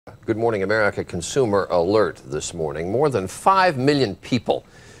Good Morning America consumer alert this morning. More than 5 million people,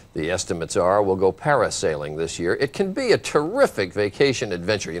 the estimates are, will go parasailing this year. It can be a terrific vacation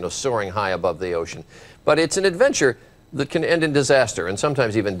adventure, soaring high above the ocean. But it's an adventure that can end in disaster and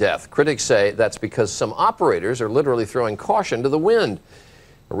sometimes even death. Critics say that's because some operators are literally throwing caution to the wind.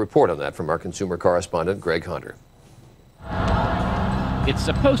 A report on that from our consumer correspondent, Greg Hunter. It's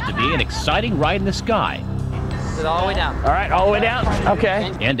supposed to be an exciting ride in the sky. Is it all the way down? All right, all the way down?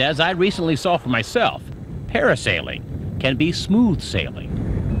 Okay. And as I recently saw for myself, parasailing can be smooth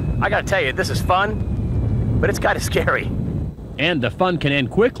sailing. I gotta tell you, this is fun, but it's kind of scary. And the fun can end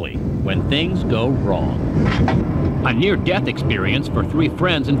quickly when things go wrong. A near-death experience for 3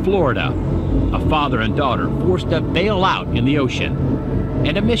 friends in Florida. A father and daughter forced to bail out in the ocean.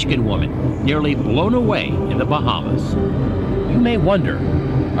 And a Michigan woman nearly blown away in the Bahamas. You may wonder,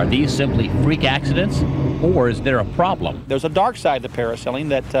 are these simply freak accidents, or is there a problem? There's a dark side to parasailing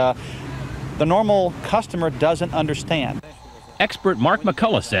that the normal customer doesn't understand. Expert Mark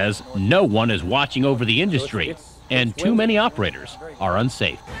McCullough says no one is watching over the industry, and too many operators are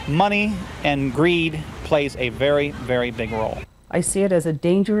unsafe. Money and greed plays a very, very big role. I see it as a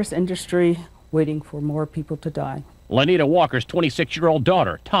dangerous industry waiting for more people to die. Lanita Walker's 26-year-old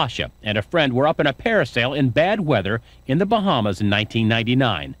daughter, Tosha, and a friend were up in a parasail in bad weather in the Bahamas in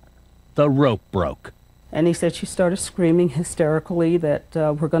 1999. The rope broke. And he said she started screaming hysterically that,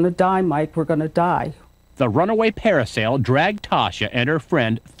 we're going to die, Mike, we're going to die. The runaway parasail dragged Tosha and her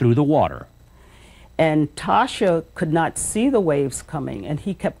friend through the water. And Tosha could not see the waves coming, and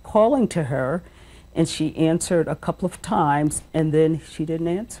he kept calling to her, and she answered a couple of times, and then she didn't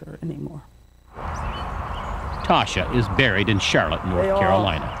answer anymore. Tasha is buried in Charlotte, North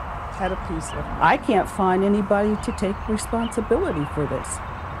Carolina. Had a piece of. I can't find anybody to take responsibility for this.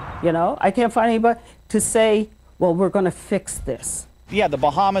 I can't find anybody to say, well, we're going to fix this. Yeah, the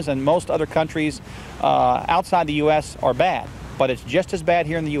Bahamas and most other countries outside the U.S. are bad, but it's just as bad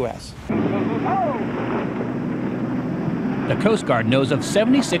here in the U.S. The Coast Guard knows of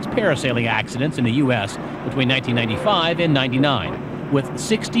 76 parasailing accidents in the U.S. between 1995 and 99, with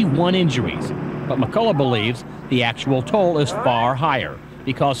 61 injuries. But McCullough believes the actual toll is far higher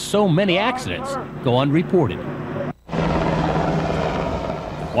because so many accidents go unreported.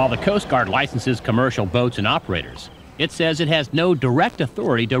 While the Coast Guard licenses commercial boats and operators, it says it has no direct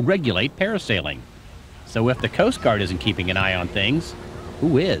authority to regulate parasailing. So if the Coast Guard isn't keeping an eye on things,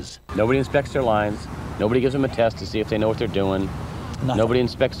 who is? Nobody inspects their lines. Nobody gives them a test to see if they know what they're doing. Nothing. Nobody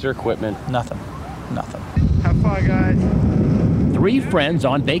inspects their equipment. Nothing. Nothing. Have fun, guys. 3 friends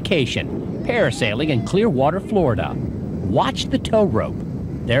on vacation, parasailing in Clearwater, Florida. Watch the tow rope,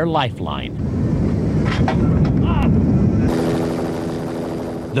 their lifeline.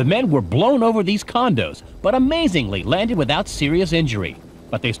 The men were blown over these condos, but amazingly landed without serious injury.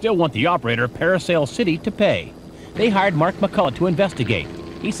 But they still want the operator, Parasail City, to pay. They hired Mark McCullough to investigate.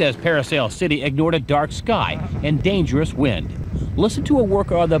 He says Parasail City ignored a dark sky and dangerous wind. Listen to a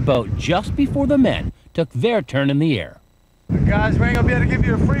worker on the boat just before the men took their turn in the air. Guys, we ain't gonna be able to give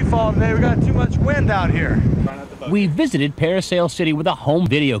you a free fall today. We got too much wind out here. We visited Parasail City with a home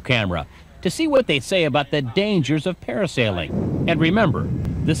video camera to see what they say about the dangers of parasailing. And remember,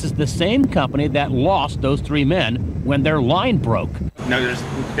 this is the same company that lost those 3 men when their line broke. No,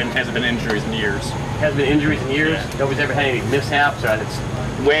 hasn't been injuries in years. Hasn't been injuries in years? Yeah. Nobody's ever had any mishaps? Or it's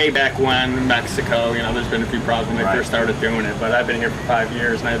way back when, in Mexico, there's been a few problems when they first started doing it, but I've been here for 5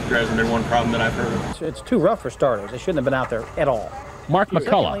 years, and there hasn't been one problem that I've heard of. It's too rough for starters. They shouldn't have been out there at all. Mark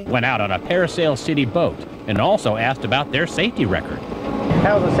McCullough went out on a Parasail City boat and also asked about their safety record.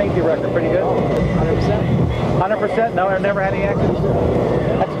 How's the safety record? Pretty good? 100%. 100%? No, I've never had any accidents.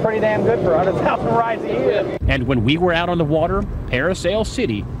 That's pretty damn good for 100,000 rides a year. And when we were out on the water, Parasail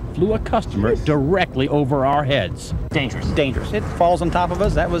City flew a customer directly over our heads. Dangerous. Dangerous. It falls on top of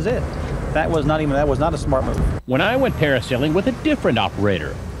us. That was it. That was not a smart move. When I went parasailing with a different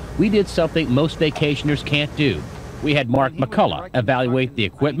operator, we did something most vacationers can't do. We had Mark McCullough evaluate the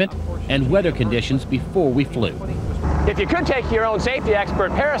equipment and weather conditions before we flew. if you could take your own safety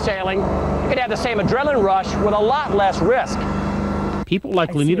expert parasailing, you could have the same adrenaline rush with a lot less risk. People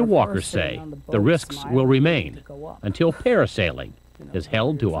like Lanita Walker say the risks will remain until parasailing is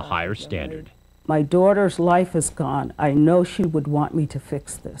held to a higher standard. My daughter's life is gone. I know she would want me to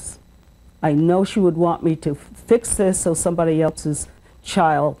fix this. I know she would want me to fix this so somebody else's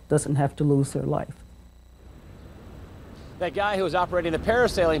child doesn't have to lose their life. That guy who was operating the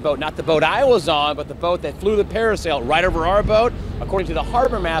parasailing boat, not the boat I was on, but the boat that flew the parasail right over our boat, according to the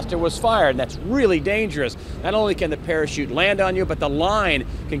harbor master, was fired. And that's really dangerous. Not only can the parachute land on you, but the line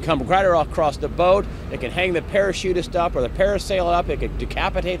can come right across the boat. It can hang the parachutist up or the parasail up. It could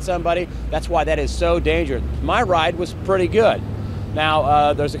decapitate somebody. That's why that is so dangerous. My ride was pretty good.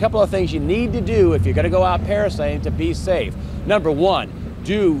 Now, there's a couple of things you need to do if you're going to go out parasailing to be safe. Number one,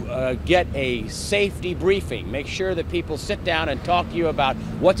 get a safety briefing. Make sure that people sit down and talk to you about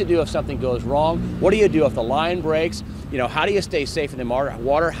what to do if something goes wrong. What do you do if the line breaks? You know, how do you stay safe in the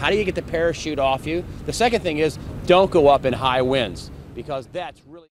water? How do you get the parachute off you? The second thing is, don't go up in high winds, because that's really